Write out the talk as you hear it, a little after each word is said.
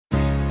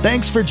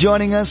Thanks for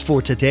joining us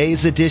for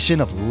today's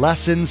edition of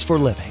Lessons for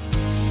Living.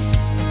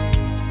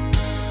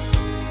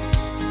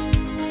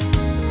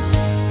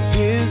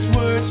 His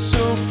word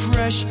so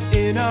fresh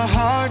in our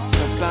hearts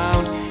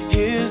abound.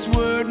 His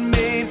word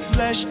made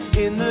flesh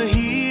in the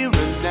here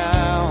and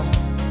now.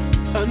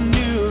 A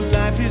new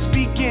life is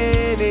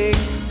beginning.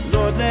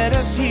 Lord, let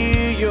us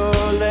hear your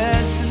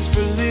lessons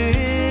for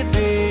living.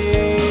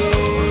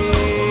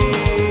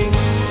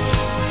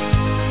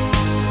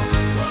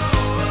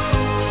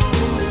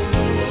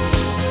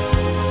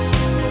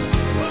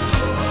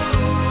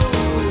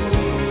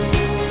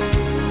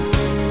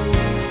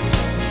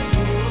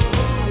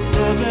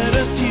 Lord, let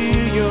us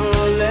hear your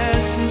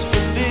lessons for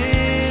living.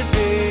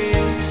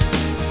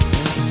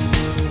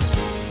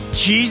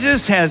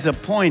 Jesus has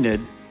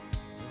appointed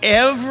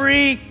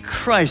every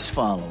Christ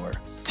follower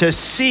to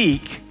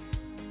seek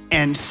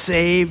and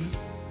save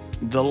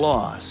the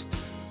lost.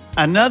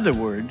 In other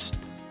words,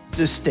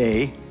 to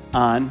stay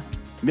on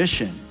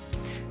mission.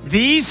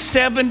 These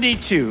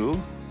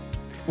 72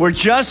 were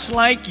just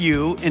like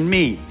you and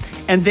me,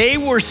 and they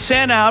were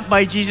sent out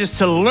by Jesus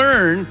to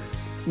learn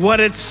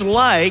what it's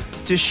like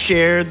to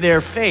share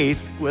their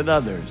faith with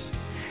others.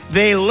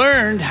 They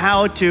learned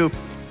how to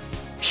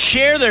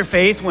share their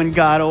faith when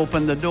God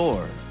opened the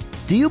door.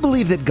 Do you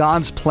believe that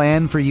God's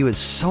plan for you is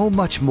so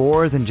much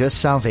more than just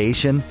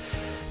salvation?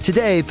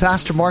 Today,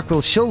 Pastor Mark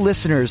will show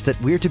listeners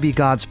that we're to be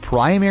God's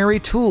primary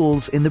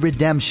tools in the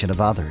redemption of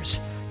others.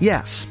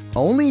 Yes,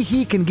 only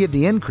He can give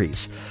the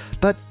increase,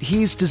 but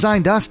He's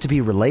designed us to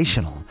be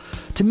relational,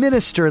 to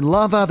minister and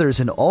love others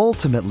and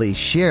ultimately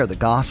share the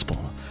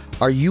gospel.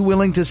 Are you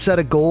willing to set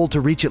a goal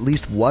to reach at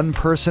least one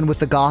person with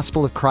the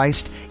gospel of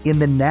Christ in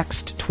the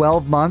next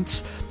 12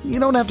 months? You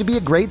don't have to be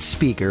a great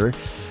speaker.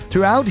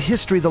 Throughout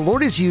history, the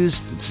Lord has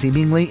used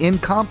seemingly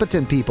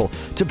incompetent people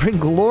to bring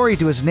glory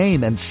to His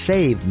name and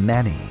save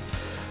many.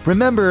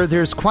 Remember,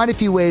 there's quite a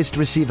few ways to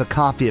receive a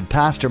copy of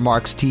Pastor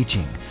Mark's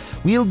teaching.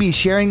 We'll be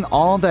sharing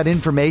all that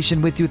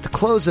information with you at the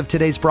close of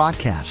today's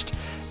broadcast.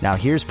 Now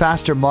here's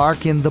Pastor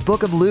Mark in the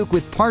book of Luke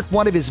with part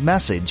 1 of his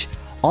message,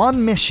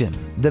 On Mission,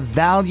 the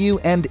Value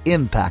and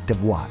Impact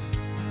of One.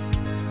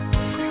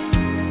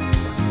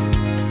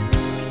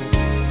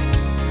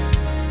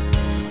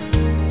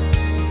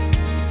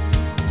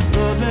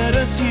 Let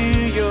us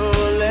hear your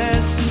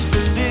lessons for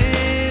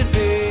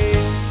living.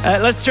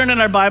 Let's turn in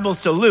our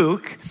Bibles to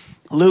Luke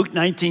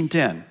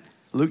 19:10.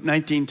 Luke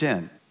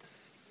 19:10.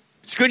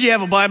 It's good you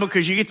have a Bible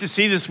because you get to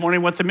see this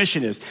morning what the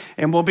mission is.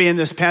 And we'll be in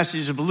this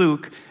passage of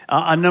Luke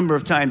a number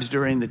of times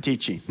during the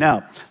teaching.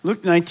 Now,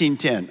 Luke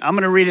 19:10. I'm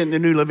going to read it in the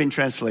New Living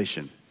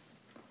Translation.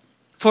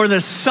 For the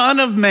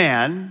Son of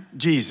Man,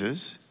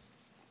 Jesus,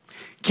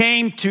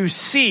 came to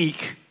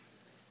seek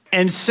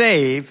and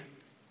save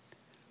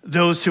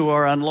those who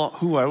are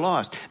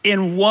lost.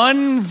 In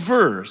one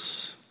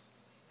verse,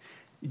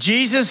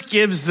 Jesus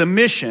gives the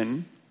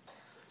mission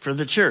for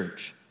the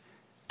church,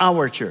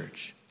 our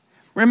church.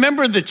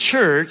 Remember, the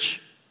church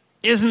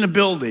isn't a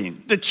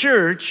building. The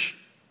church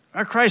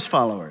are Christ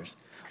followers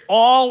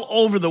all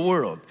over the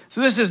world. So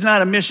this is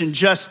not a mission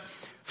just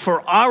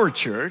for our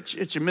church.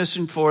 It's a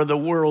mission for the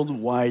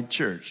worldwide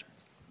church.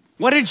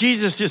 What did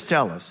Jesus just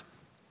tell us?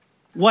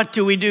 What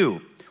do we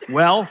do?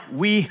 Well,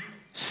 we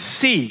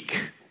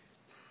seek.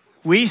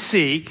 We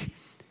seek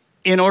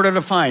in order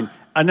to find.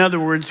 In other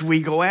words,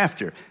 we go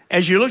after.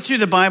 As you look through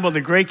the Bible,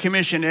 the Great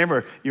Commission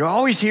ever, you're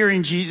always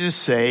hearing Jesus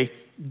say,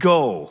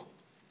 go,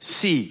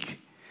 seek.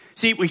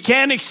 See, we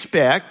can't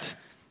expect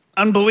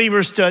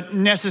unbelievers to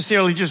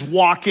necessarily just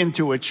walk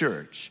into a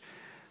church.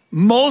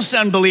 Most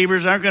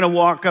unbelievers aren't going to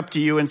walk up to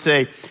you and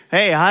say,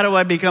 hey, how do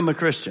I become a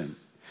Christian?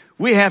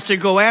 We have to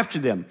go after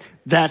them.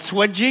 That's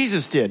what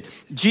Jesus did.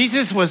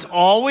 Jesus was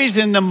always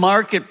in the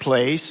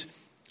marketplace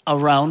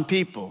around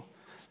people.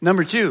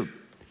 Number 2,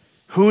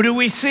 who do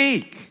we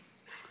seek?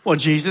 Well,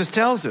 Jesus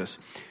tells us.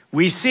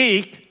 We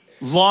seek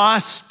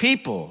lost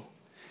people.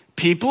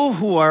 People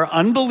who are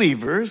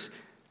unbelievers,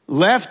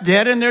 left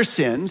dead in their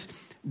sins.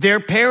 They're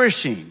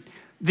perishing.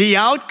 The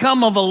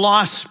outcome of a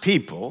lost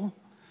people,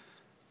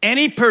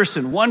 any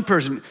person, one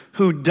person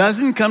who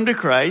doesn't come to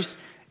Christ,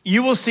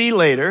 you will see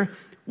later,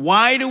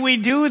 why do we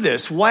do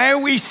this? Why are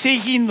we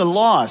seeking the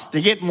lost?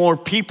 To get more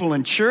people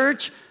in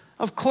church?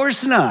 Of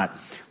course not.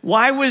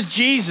 Why was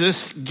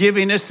Jesus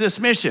giving us this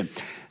mission?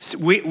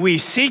 We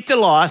seek the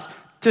lost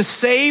to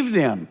save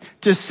them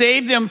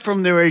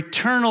from their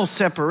eternal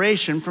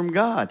separation from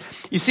God.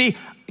 You see,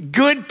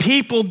 good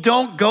people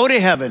don't go to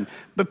heaven,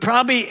 but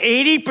probably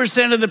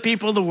 80% of the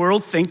people of the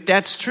world think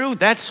that's true.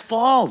 That's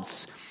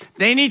false.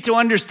 They need to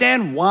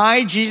understand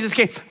why Jesus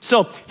came.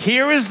 So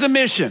here is the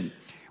mission.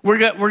 We're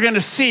going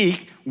to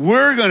seek.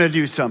 We're going to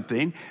do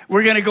something.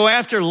 We're going to go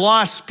after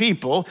lost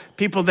people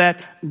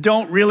that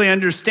don't really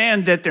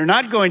understand that they're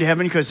not going to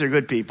heaven because they're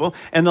good people.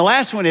 And the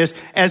last one is,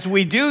 as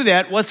we do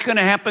that, what's going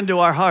to happen to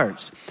our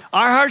hearts?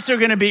 Our hearts are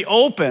going to be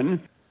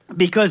open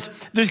because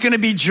there's going to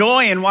be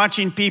joy in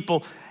watching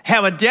people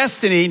have a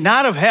destiny,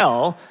 not of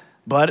hell,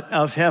 but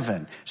of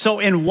heaven. So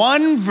in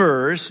one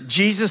verse,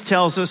 Jesus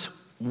tells us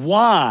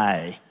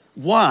why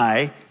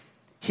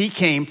he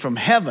came from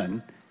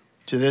heaven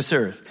to this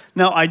earth.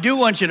 Now, I do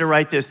want you to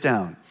write this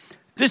down.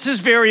 This is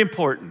very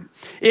important.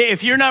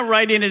 If you're not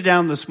writing it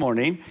down this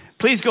morning,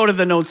 please go to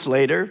the notes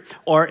later.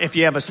 Or if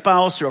you have a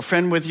spouse or a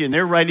friend with you and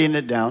they're writing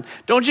it down,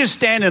 don't just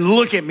stand and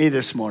look at me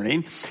this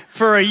morning.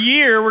 For a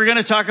year, we're going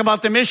to talk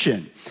about the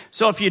mission.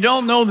 So if you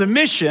don't know the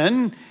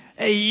mission,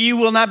 you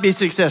will not be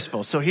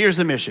successful. So here's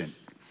the mission.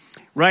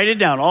 Write it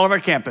down, all of our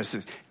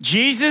campuses.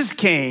 Jesus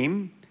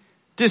came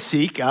to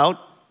seek out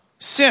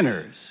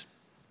sinners.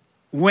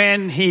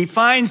 When he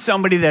finds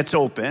somebody that's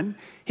open,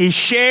 he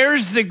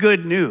shares the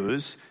good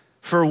news.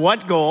 For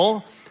what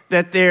goal?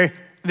 That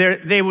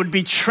they would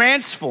be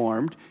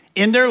transformed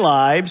in their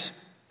lives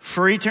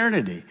for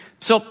eternity.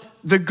 So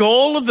the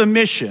goal of the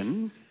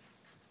mission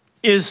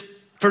is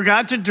for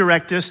God to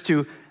direct us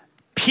to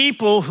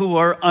people who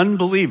are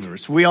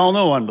unbelievers. We all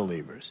know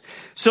unbelievers.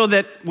 So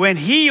that when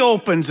he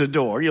opens a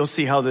door, you'll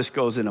see how this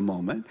goes in a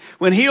moment.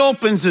 When he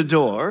opens a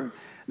door,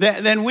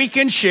 then we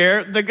can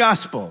share the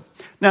gospel.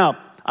 Now,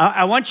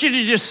 I want you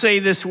to just say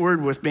this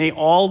word with me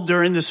all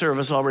during the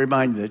service. I'll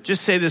remind you.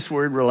 Just say this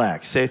word,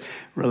 relax. Say,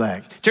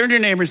 relax. Turn to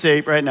your neighbor and say,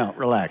 right now,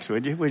 relax.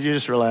 Would you? Would you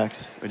just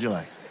relax? Would you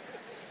like?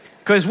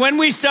 Because when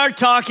we start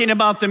talking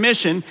about the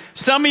mission,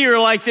 some of you are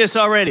like this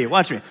already.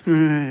 Watch me.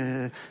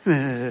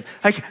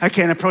 I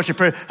can't approach a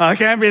person. I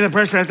can't be the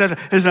person.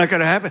 It's not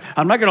going to happen.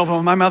 I'm not going to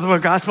open my mouth about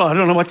the gospel. I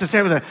don't know what to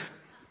say with it.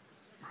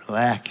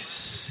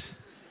 Relax.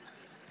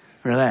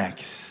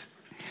 Relax.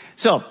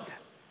 So,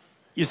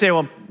 you say,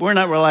 well, we're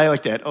not really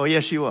like that. Oh,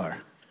 yes, you are.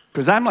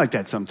 Because I'm like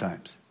that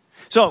sometimes.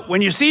 So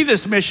when you see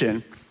this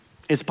mission,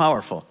 it's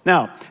powerful.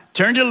 Now,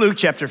 turn to Luke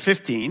chapter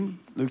 15.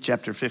 Luke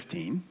chapter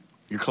 15.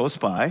 You're close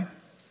by.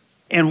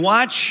 And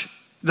watch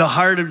the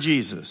heart of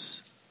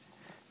Jesus.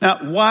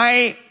 Now,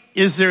 why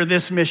is there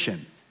this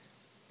mission?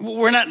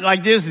 We're not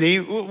like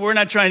Disney. We're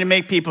not trying to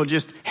make people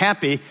just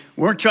happy.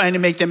 We're trying to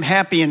make them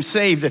happy and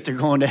saved that they're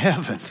going to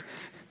heaven.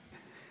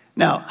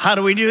 Now, how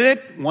do we do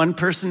it? One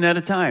person at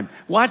a time.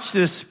 Watch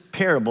this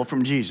parable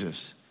from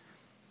Jesus.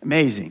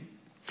 Amazing.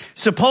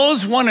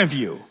 Suppose one of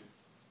you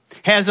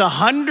has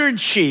 100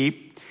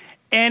 sheep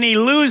and he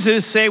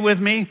loses, say with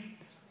me,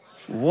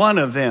 one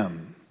of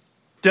them.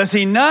 Does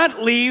he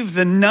not leave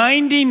the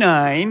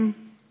 99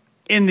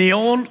 in the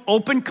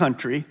open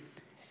country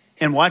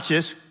and watch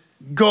this,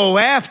 go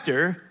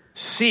after,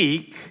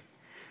 seek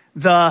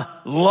the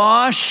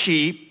lost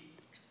sheep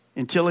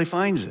until he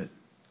finds it?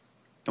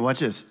 And watch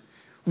this.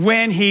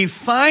 When he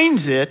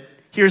finds it,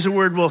 here's a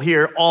word we'll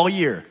hear all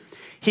year.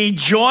 He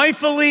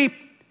joyfully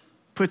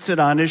puts it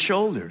on his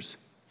shoulders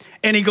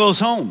and he goes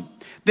home.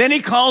 Then he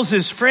calls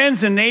his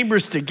friends and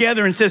neighbors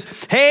together and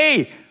says,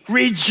 hey,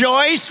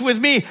 rejoice with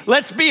me.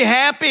 Let's be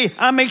happy.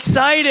 I'm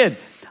excited.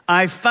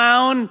 I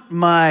found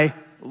my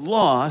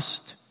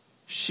lost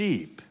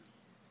sheep.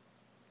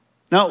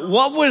 Now,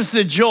 what was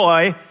the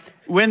joy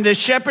when the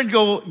shepherd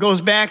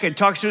goes back and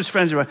talks to his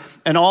friends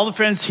and all the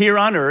friends here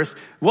on earth?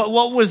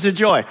 What was the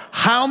joy?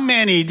 How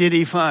many did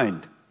he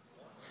find?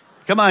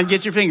 Come on,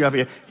 get your finger up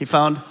here. He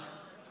found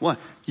one.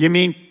 You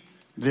mean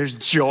there's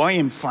joy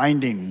in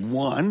finding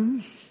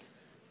one?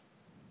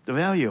 The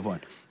value of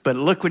one. But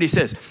look what he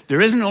says.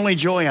 There isn't only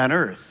joy on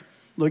earth.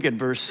 Look at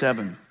verse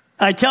 7.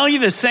 I tell you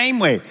the same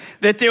way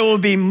that there will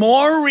be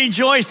more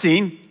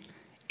rejoicing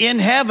in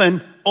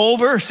heaven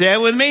over, say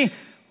it with me,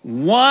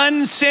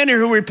 one sinner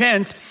who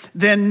repents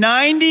than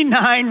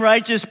 99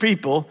 righteous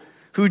people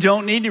who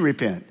don't need to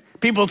repent.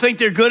 People think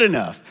they're good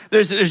enough.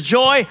 There's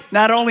joy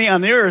not only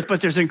on the earth,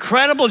 but there's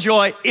incredible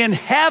joy in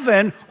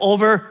heaven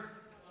over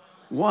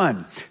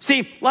one.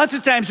 See, lots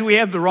of times we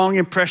have the wrong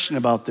impression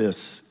about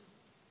this.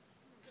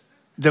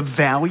 The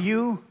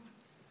value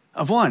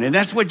of one. And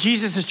that's what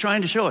Jesus is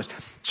trying to show us.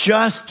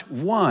 Just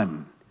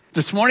one.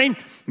 This morning,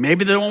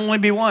 maybe there'll only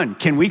be one.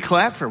 Can we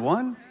clap for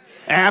one?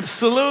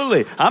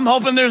 Absolutely. I'm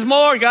hoping there's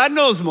more. God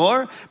knows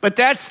more. But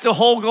that's the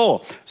whole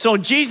goal. So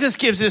Jesus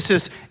gives us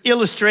this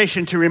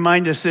illustration to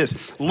remind us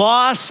this.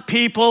 Lost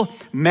people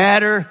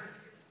matter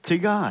to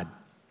God.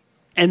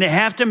 And they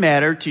have to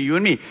matter to you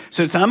and me.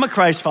 Since I'm a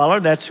Christ follower,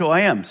 that's who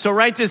I am. So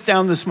write this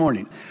down this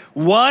morning.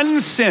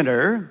 One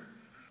sinner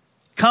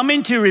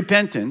coming to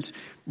repentance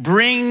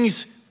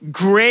brings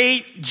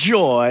great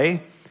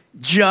joy,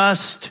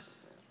 just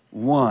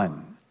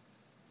one.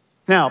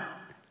 Now,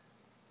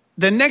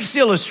 the next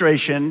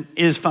illustration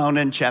is found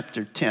in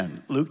chapter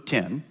 10, Luke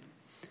 10,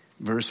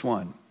 verse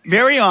 1.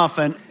 Very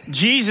often,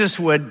 Jesus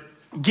would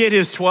get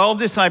his 12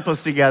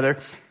 disciples together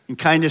and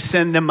kind of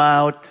send them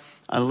out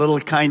on little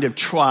kind of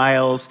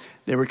trials.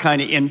 They were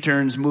kind of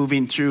interns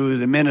moving through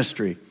the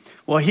ministry.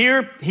 Well,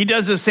 here he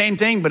does the same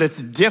thing, but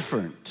it's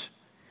different.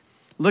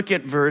 Look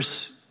at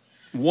verse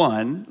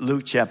 1,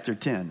 Luke chapter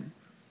 10.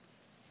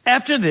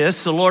 After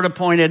this, the Lord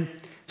appointed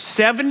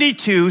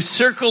 72,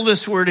 circle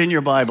this word in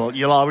your Bible.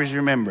 You'll always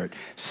remember it.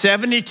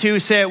 72,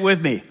 say it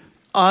with me.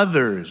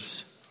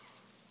 Others.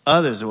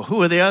 Others. Well,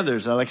 who are the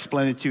others? I'll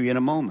explain it to you in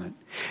a moment.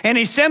 And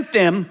he sent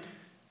them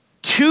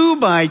 2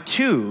 by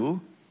 2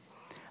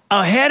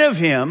 ahead of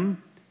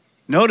him,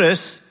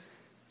 notice,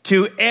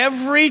 to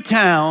every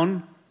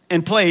town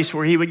and place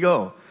where he would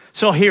go.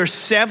 So here's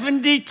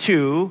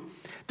 72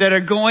 that are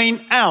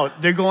going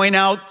out. They're going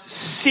out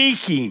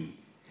seeking.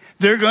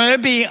 They're going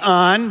to be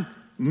on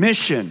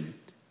mission.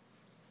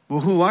 Well,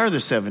 who are the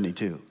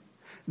 72?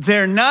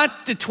 They're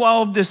not the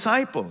 12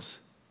 disciples.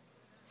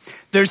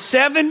 They're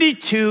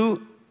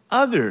 72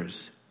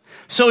 others.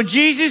 So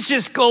Jesus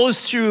just goes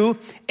through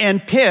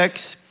and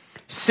picks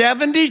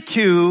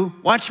 72,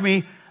 watch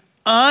me,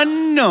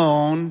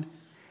 unknown,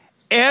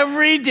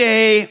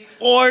 everyday,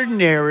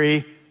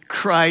 ordinary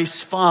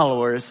Christ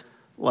followers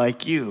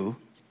like you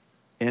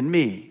and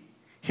me.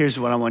 Here's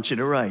what I want you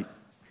to write.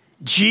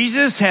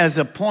 Jesus has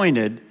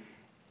appointed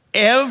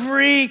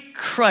every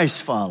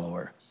Christ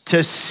follower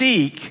to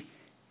seek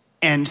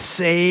and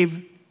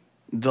save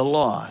the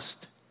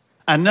lost.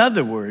 In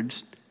other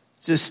words,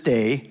 to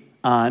stay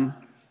on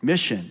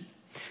mission.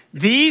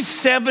 These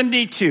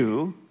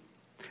 72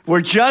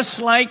 were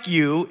just like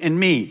you and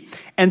me,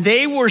 and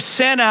they were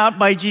sent out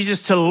by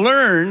Jesus to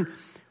learn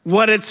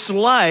what it's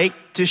like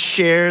to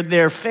share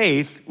their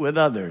faith with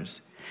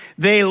others.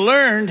 They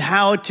learned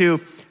how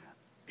to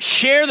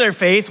share their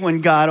faith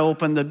when God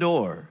opened the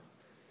door.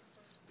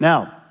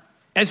 Now,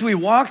 as we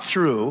walk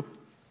through,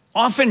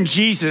 often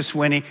Jesus,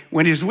 when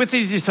he's with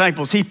his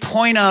disciples, he'd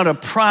point out a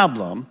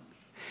problem,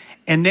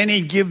 and then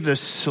he'd give the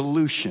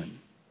solution.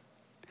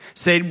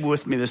 Say it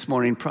with me this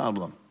morning,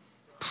 problem.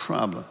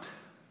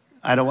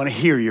 I don't want to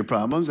hear your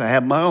problems. I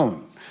have my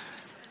own.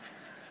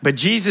 But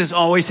Jesus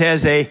always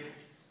has a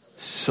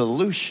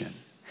solution.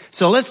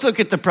 So let's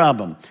look at the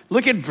problem.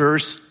 Look at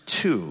verse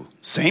 2,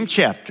 same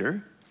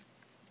chapter.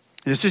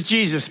 This is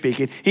Jesus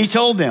speaking. He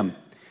told them,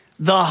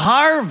 the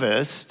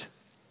harvest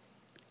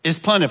is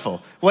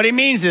plentiful. What he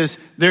means is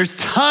there's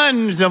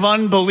tons of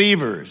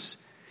unbelievers.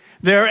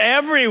 They're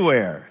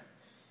everywhere.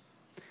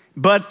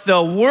 But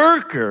the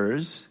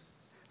workers,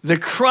 the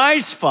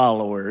Christ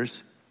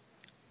followers,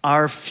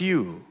 are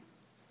few.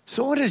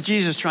 So what is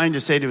Jesus trying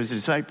to say to his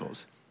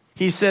disciples?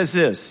 He says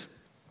this,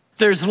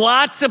 there's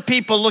lots of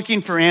people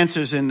looking for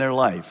answers in their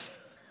life.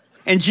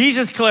 And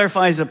Jesus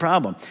clarifies the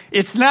problem.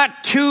 It's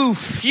not too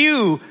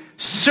few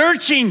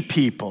searching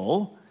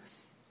people.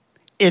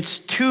 It's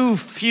too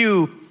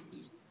few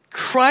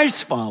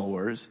Christ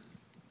followers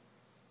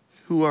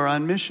who are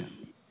on mission.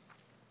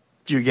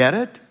 Do you get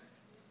it?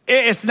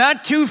 It's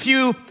not too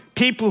few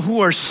people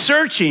who are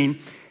searching.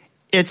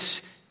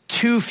 It's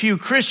too few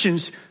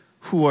Christians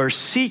who are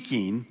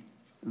seeking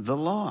the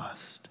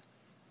lost.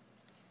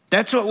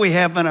 That's what we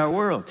have in our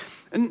world.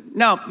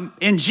 Now,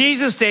 in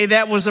Jesus' day,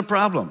 that was a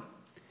problem.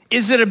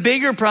 Is it a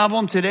bigger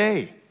problem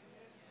today?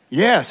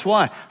 Yes.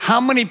 Why?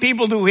 How many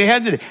people do we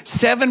have today?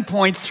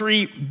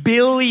 7.3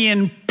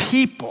 billion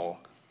people.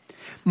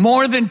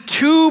 More than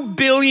 2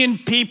 billion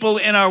people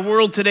in our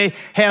world today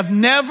have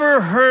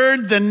never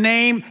heard the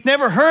name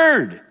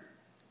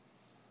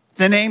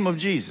of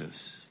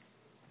Jesus.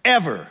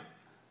 Ever.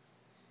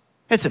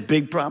 It's a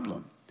big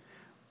problem.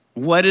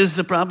 What is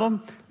the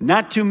problem?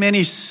 Not too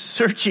many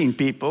searching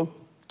people,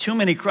 too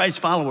many Christ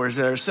followers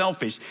that are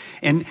selfish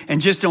and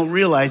just don't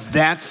realize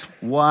that's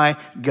why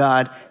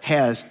God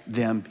has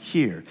them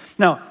here.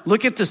 Now,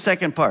 look at the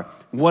second part.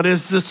 What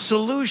is the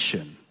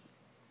solution?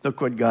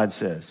 Look what God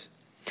says.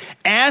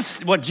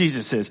 Ask what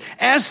Jesus says.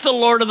 Ask the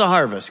Lord of the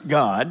harvest,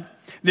 God,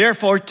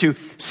 therefore, to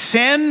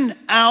send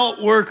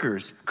out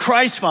workers,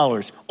 Christ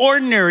followers,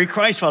 ordinary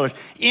Christ followers,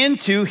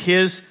 into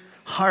his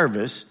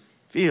harvest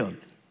field.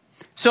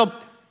 So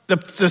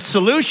the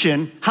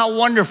solution, how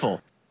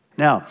wonderful.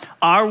 Now,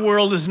 our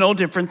world is no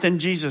different than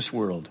Jesus'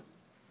 world.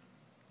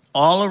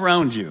 All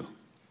around you,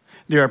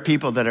 there are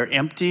people that are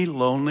empty,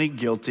 lonely,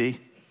 guilty.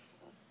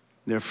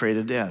 They're afraid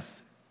of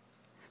death.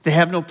 They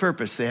have no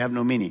purpose. They have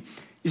no meaning.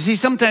 You see,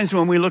 sometimes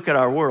when we look at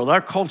our world,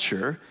 our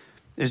culture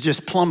is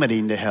just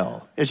plummeting to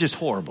hell. It's just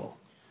horrible.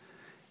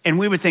 And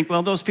we would think,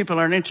 well, those people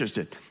aren't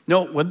interested.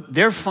 No, what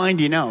they're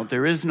finding out,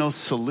 there is no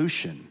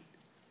solution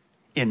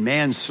in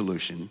man's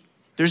solution.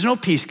 There's no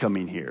peace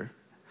coming here.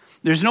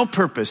 There's no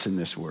purpose in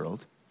this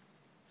world.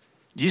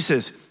 Jesus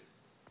says,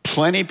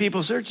 plenty of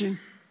people searching,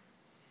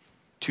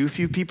 too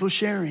few people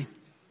sharing.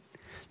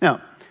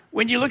 Now,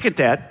 when you look at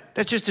that,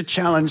 that's just a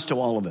challenge to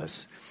all of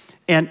us.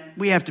 And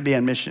we have to be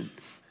on mission.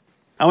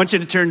 I want you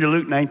to turn to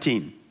Luke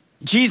 19.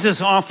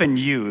 Jesus often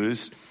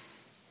used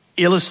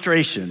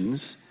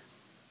illustrations,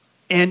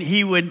 and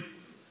he would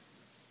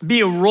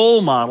be a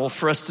role model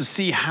for us to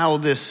see how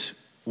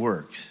this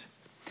works.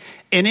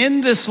 And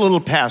in this little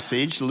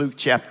passage, Luke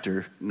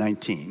chapter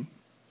 19,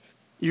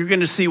 you're going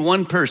to see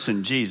one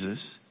person,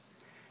 Jesus,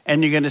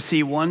 and you're going to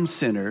see one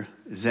sinner,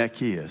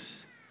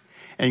 Zacchaeus,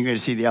 and you're going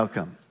to see the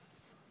outcome.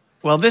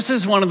 Well, this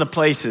is one of the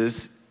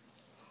places,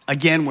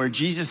 again, where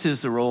Jesus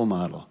is the role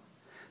model.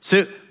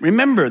 So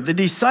remember, the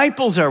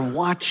disciples are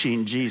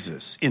watching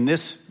Jesus in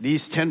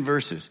these 10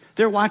 verses.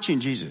 They're watching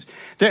Jesus.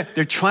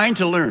 They're trying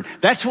to learn.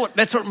 That's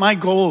what my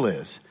goal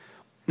is.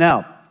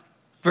 Now,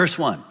 verse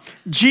 1.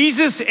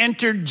 Jesus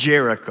entered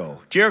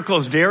Jericho. Jericho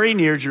is very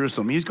near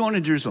Jerusalem. He's going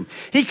to Jerusalem.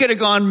 He could have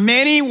gone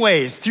many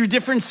ways through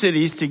different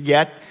cities to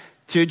get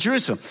to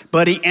Jerusalem.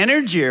 But he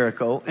entered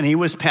Jericho and he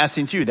was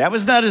passing through. That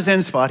was not his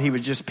end spot. He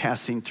was just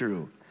passing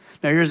through.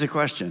 Now here's the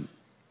question.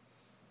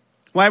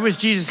 Why was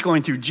Jesus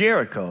going through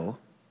Jericho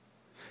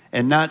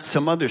and not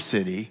some other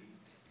city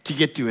to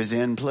get to his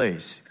end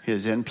place?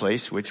 His end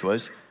place, which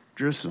was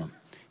Jerusalem.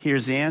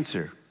 Here's the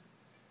answer.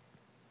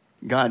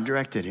 God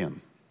directed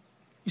him.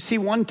 You see,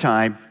 one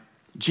time,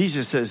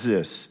 Jesus says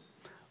this,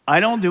 I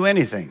don't do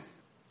anything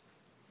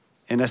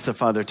unless the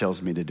Father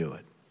tells me to do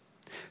it.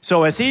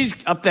 So as he's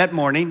up that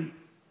morning,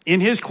 in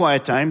his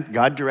quiet time,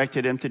 God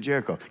directed him to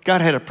Jericho.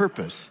 God had a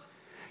purpose.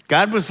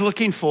 God was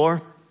looking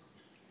for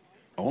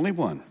only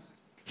one.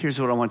 Here's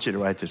what I want you to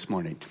write this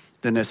morning.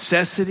 The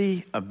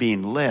necessity of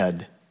being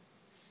led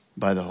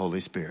by the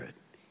Holy Spirit.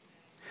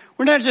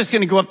 We're not just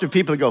going to go up to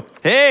people and go,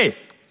 hey,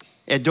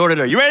 at door to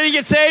door, you ready to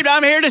get saved?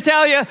 I'm here to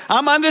tell you,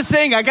 I'm on this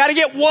thing. I got to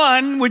get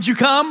one. Would you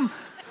come?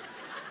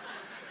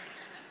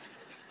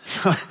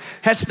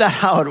 That's not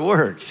how it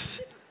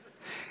works.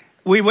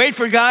 We wait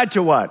for God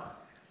to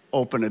what?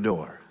 Open a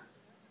door.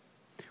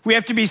 We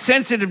have to be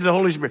sensitive to the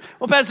Holy Spirit.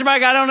 Well, Pastor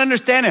Mike, I don't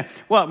understand it.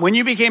 Well, when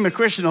you became a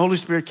Christian, the Holy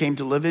Spirit came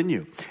to live in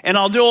you. And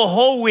I'll do a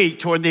whole week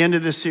toward the end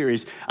of this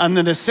series on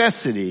the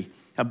necessity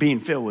of being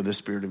filled with the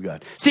Spirit of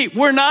God. See,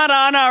 we're not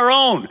on our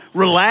own.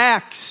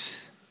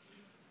 Relax.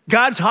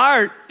 God's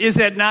heart is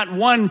that not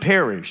one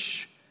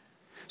perish.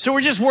 So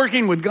we're just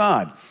working with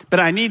God. But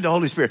I need the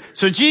Holy Spirit.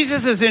 So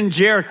Jesus is in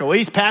Jericho.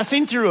 He's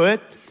passing through it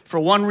for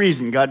one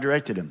reason. God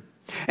directed him.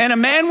 And a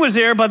man was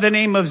there by the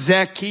name of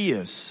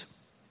Zacchaeus.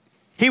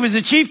 He was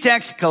a chief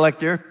tax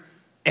collector,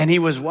 and he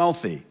was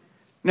wealthy.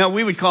 Now,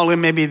 we would call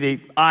him maybe the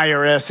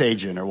IRS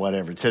agent or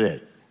whatever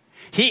today.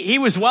 He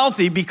was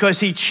wealthy because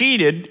he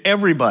cheated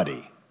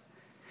everybody.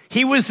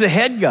 He was the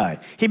head guy.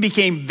 He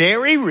became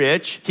very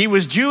rich. He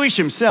was Jewish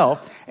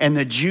himself, and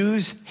the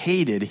Jews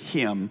hated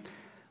him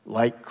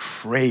like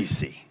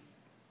crazy.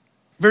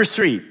 Verse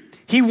 3,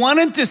 he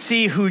wanted to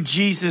see who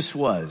Jesus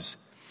was.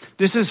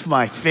 This is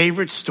my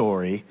favorite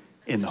story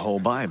in the whole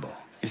Bible.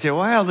 You say,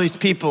 why are these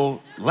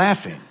people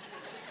laughing?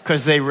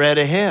 Because they read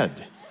ahead.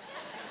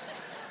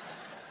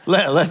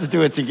 Let's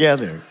do it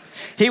together.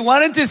 He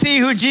wanted to see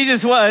who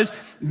Jesus was,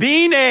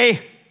 being a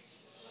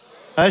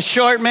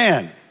short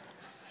man.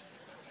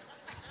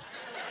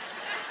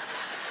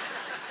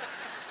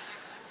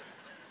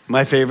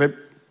 My favorite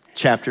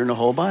chapter in the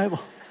whole Bible.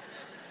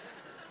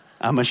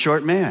 I'm a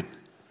short man.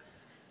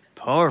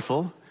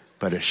 Powerful,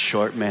 but a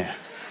short man.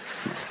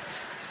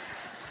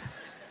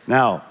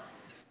 Now,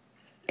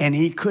 and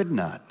he could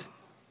not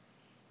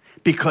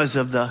because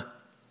of the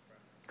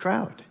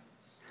crowd.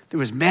 There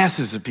was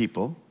masses of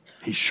people.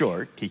 He's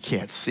short. He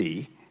can't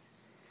see.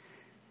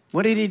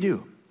 What did he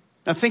do?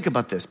 Now think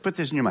about this. Put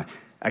this in your mind.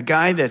 A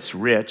guy that's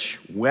rich,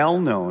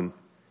 well-known,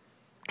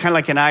 kind of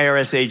like an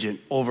IRS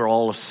agent over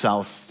all of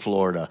South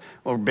Florida,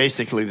 or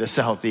basically the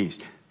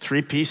Southeast.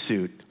 Three-piece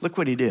suit. Look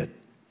what he did.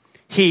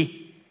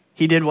 He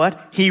did what?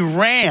 He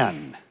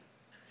ran.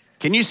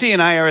 Can you see an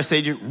IRS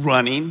agent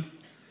running?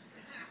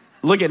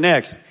 Look at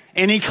next.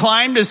 And he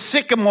climbed a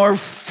sycamore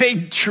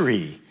fig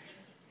tree.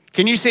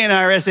 Can you see an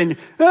IRS agent?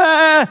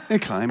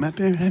 And climb up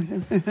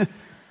there.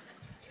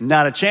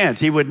 Not a chance.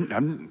 He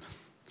wouldn't.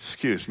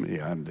 Excuse me,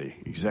 I'm the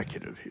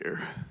executive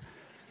here.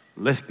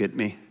 Look at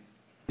me.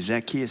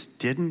 Zacchaeus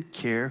didn't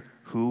care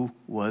who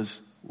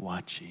was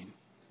watching.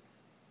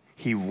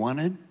 He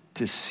wanted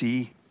to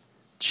see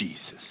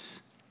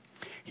Jesus.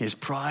 His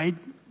pride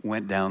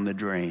went down the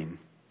drain.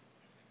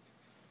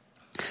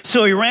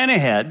 So he ran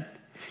ahead,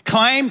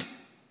 climbed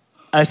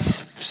a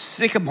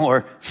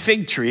sycamore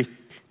fig tree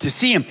to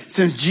see him,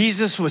 since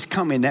Jesus was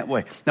coming that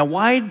way. Now,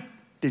 why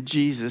did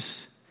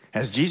Jesus,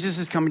 as Jesus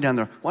is coming down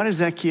there, why does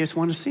Zacchaeus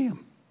want to see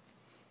him?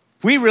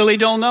 We really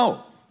don't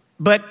know.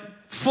 But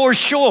for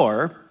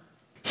sure,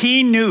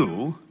 he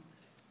knew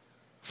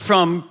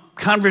from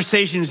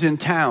conversations in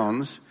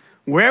towns,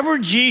 wherever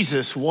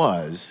Jesus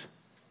was,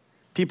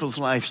 people's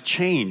lives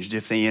changed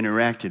if they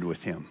interacted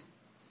with him.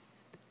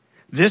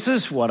 This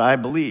is what I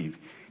believe.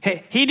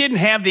 He didn't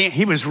have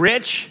he was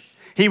rich,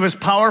 he was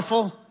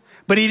powerful,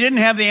 but he didn't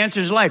have the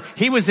answers to life.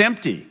 He was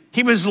empty.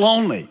 He was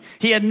lonely.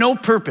 He had no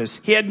purpose.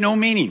 He had no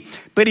meaning.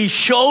 But he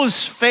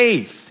shows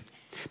faith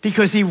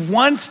because he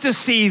wants to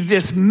see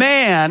this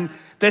man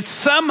that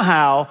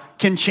somehow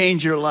can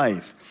change your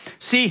life.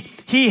 See,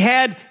 he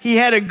had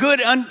a good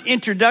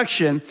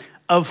introduction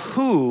of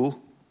who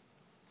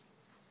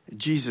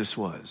Jesus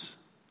was.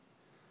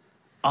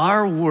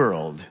 Our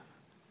world,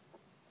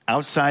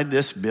 outside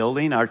this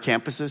building, our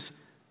campuses,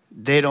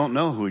 they don't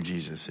know who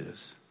Jesus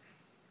is.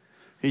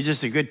 He's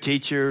just a good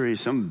teacher. He's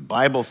some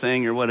Bible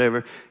thing or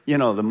whatever. You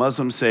know, the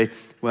Muslims say,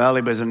 well,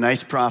 he was a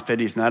nice prophet.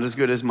 He's not as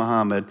good as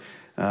Muhammad.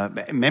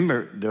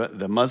 Remember,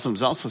 the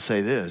Muslims also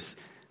say this,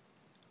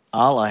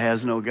 Allah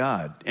has no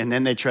God. And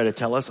then they try to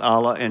tell us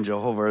Allah and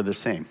Jehovah are the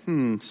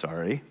same.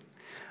 Sorry.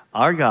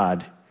 Our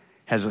God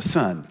has a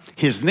son.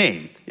 His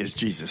name is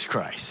Jesus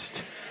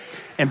Christ.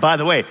 And by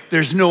the way,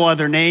 there's no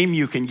other name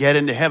you can get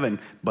into heaven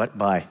but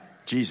by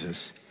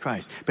Jesus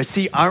Christ. But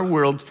see, our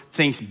world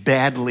thinks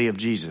badly of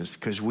Jesus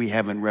because we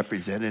haven't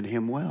represented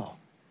him well.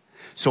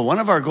 So one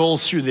of our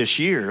goals through this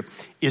year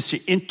is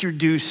to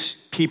introduce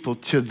people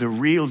to the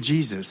real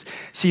Jesus.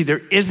 See,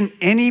 there isn't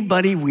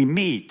anybody we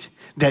meet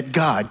that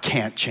God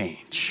can't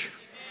change.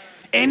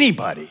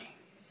 Anybody.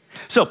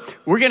 So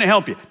we're going to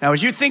help you. Now,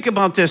 as you think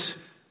about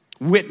this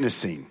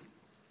witnessing,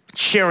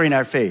 sharing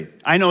our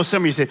faith. I know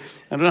some of you say,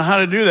 I don't know how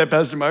to do that,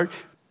 Pastor Mark.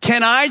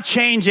 Can I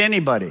change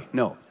anybody?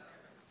 No.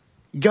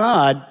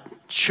 God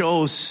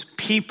chose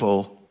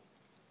people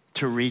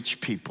to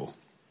reach people.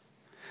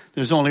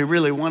 There's only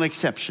really one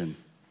exception.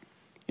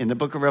 In the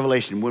book of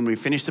Revelation, when we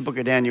finished the book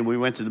of Daniel, we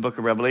went to the book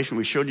of Revelation.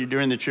 We showed you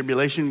during the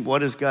tribulation, what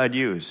does God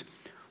use?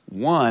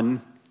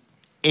 One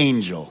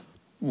angel.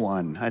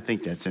 One. I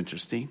think that's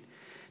interesting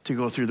to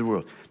go through the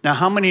world. Now,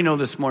 how many know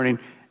this morning,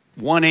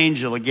 one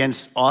angel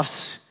against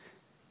us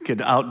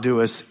could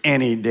outdo us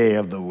any day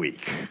of the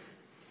week?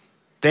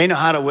 They know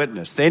how to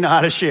witness. They know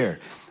how to share.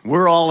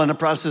 We're all in the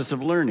process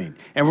of learning.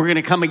 And we're going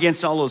to come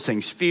against all those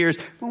things. Fears.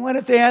 Well, what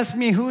if they ask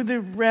me when the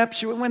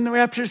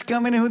rapture's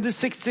coming and who the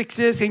 666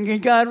 is, and can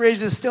God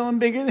raise a stone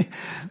bigger?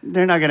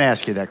 They're not going to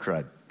ask you that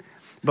crud.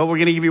 But we're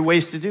going to give you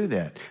ways to do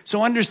that.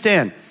 So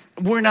understand,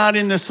 we're not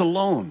in this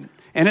alone.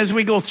 And as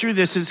we go through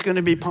this, it's going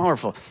to be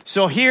powerful.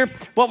 So here,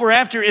 what we're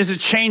after is a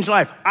changed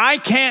life. I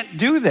can't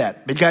do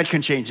that, but God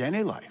can change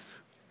any life.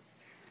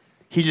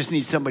 He just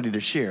needs somebody to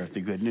share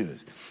the good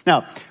news.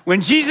 Now, when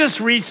Jesus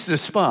reached the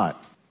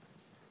spot,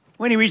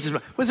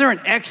 was there an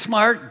X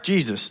mark?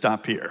 Jesus,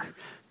 stop here.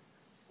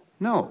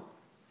 No.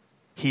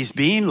 He's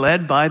being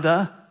led by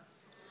the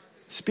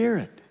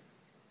Spirit.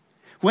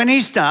 When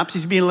he stops,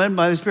 he's being led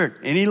by the Spirit.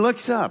 And he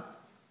looks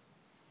up.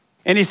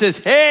 And he says,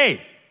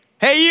 hey,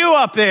 you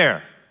up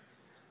there.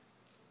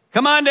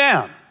 Come on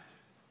down.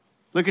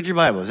 Look at your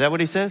Bible. Is that what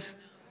he says?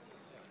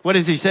 What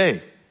does he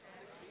say?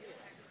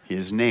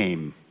 His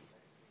name.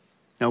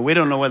 Now, we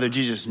don't know whether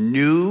Jesus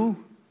knew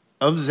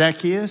of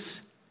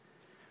Zacchaeus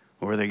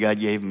or that God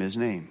gave him his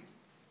name.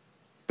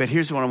 But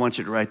here's what I want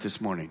you to write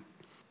this morning.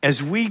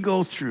 As we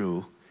go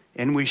through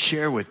and we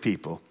share with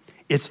people,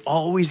 it's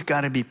always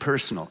got to be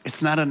personal.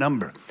 It's not a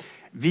number.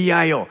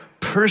 VIO,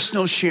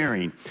 personal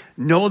sharing.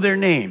 Know their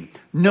name.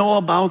 Know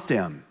about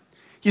them.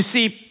 You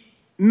see,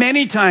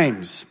 many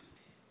times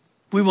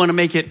we want to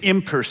make it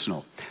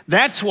impersonal.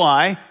 That's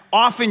why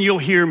often you'll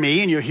hear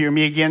me, and you'll hear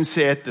me again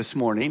say it this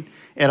morning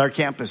at our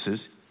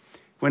campuses.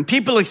 When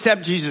people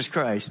accept Jesus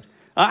Christ,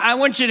 I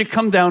want you to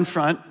come down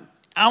front.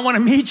 I want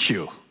to meet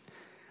you.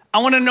 I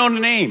want to know the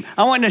name.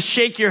 I want to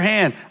shake your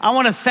hand. I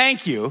want to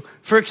thank you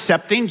for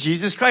accepting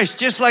Jesus Christ,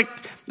 just like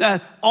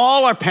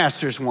all our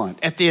pastors want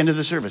at the end of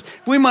the service.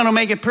 We want to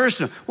make it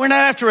personal. We're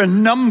not after a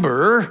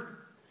number.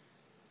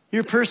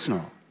 You're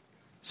personal.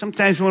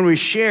 Sometimes when we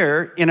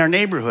share in our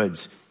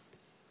neighborhoods,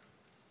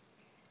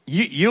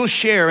 you'll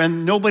share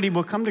and nobody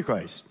will come to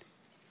Christ.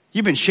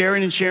 You've been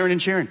sharing and sharing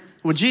and sharing.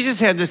 Well, Jesus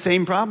had the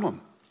same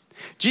problem.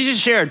 Jesus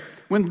shared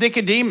with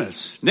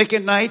Nicodemus. Nick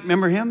at Night,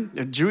 remember him?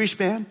 A Jewish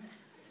man.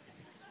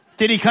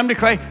 Did he come to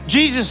Christ?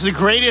 Jesus is the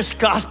greatest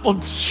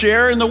gospel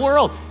sharer in the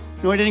world.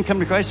 No, he didn't come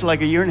to Christ until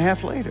like a year and a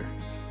half later.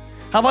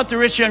 How about the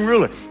rich young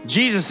ruler?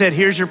 Jesus said,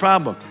 here's your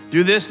problem.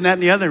 Do this and that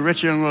and the other. The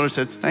rich young ruler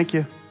said, thank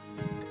you.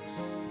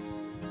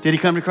 Did he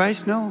come to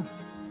Christ? No.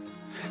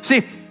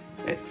 See,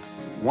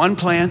 one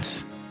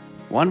plants,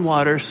 one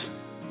waters,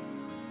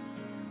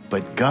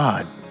 but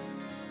God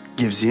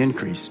gives the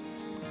increase.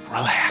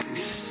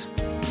 Relax.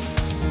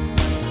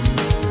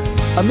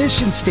 A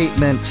mission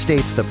statement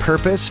states the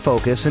purpose,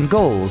 focus, and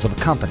goals of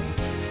a company.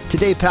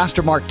 Today,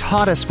 Pastor Mark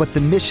taught us what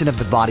the mission of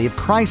the body of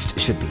Christ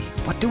should be.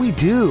 What do we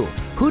do?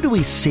 Who do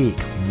we seek?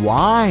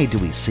 Why do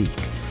we seek?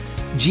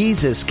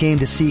 Jesus came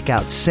to seek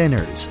out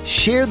sinners,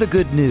 share the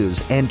good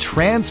news, and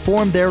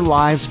transform their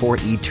lives for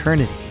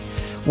eternity.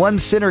 One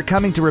sinner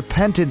coming to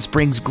repentance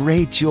brings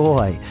great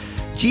joy.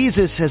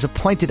 Jesus has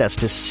appointed us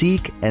to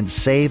seek and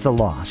save the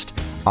lost.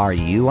 Are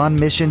you on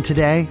mission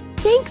today?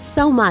 Thanks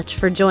so much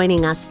for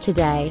joining us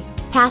today.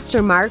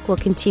 Pastor Mark will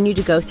continue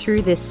to go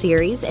through this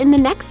series in the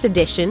next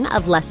edition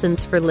of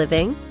Lessons for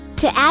Living.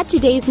 To add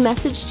today's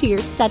message to your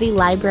study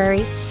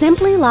library,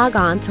 simply log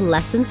on to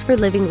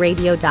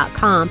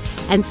lessonsforlivingradio.com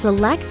and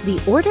select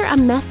the Order a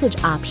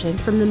Message option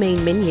from the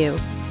main menu.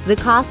 The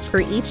cost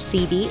for each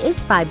CD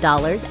is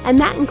 $5, and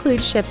that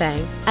includes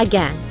shipping.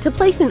 Again, to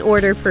place an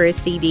order for a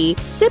CD,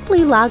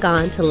 simply log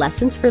on to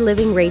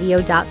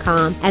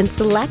lessonsforlivingradio.com and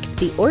select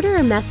the Order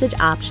a Message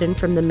option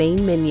from the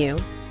main menu.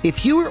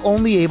 If you were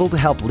only able to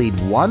help lead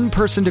one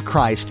person to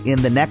Christ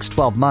in the next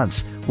 12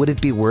 months, would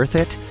it be worth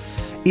it?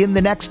 In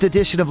the next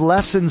edition of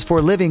Lessons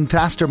for Living,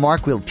 Pastor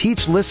Mark will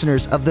teach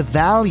listeners of the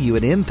value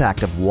and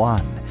impact of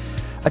one.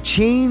 A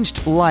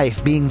changed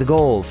life being the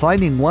goal,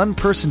 finding one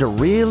person to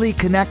really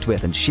connect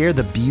with and share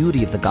the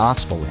beauty of the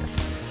gospel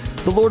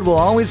with. The Lord will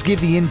always give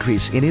the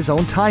increase in His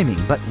own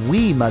timing, but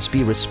we must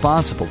be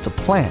responsible to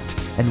plant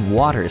and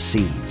water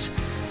seeds.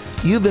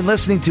 You've been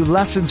listening to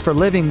Lessons for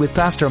Living with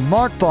Pastor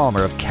Mark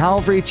Balmer of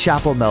Calvary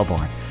Chapel,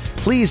 Melbourne.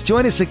 Please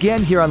join us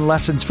again here on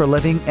Lessons for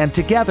Living, and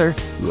together,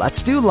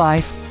 let's do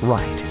life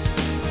right.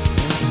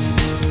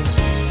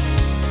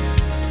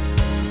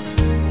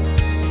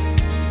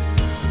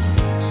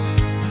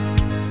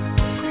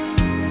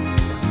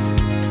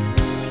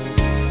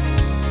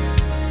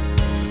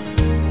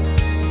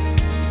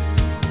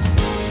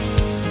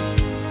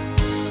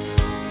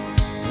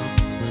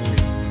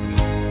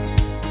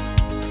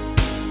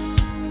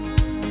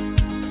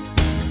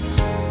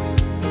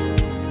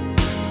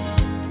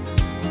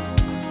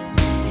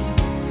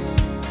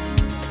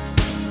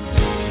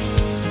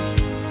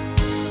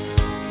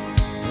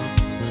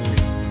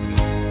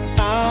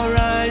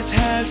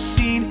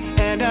 seen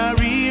and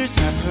our ears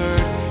have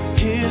heard.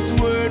 His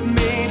word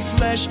made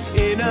flesh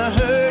in a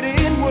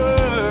hurting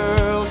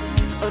world.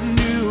 A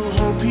new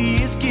hope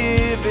he is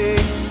giving.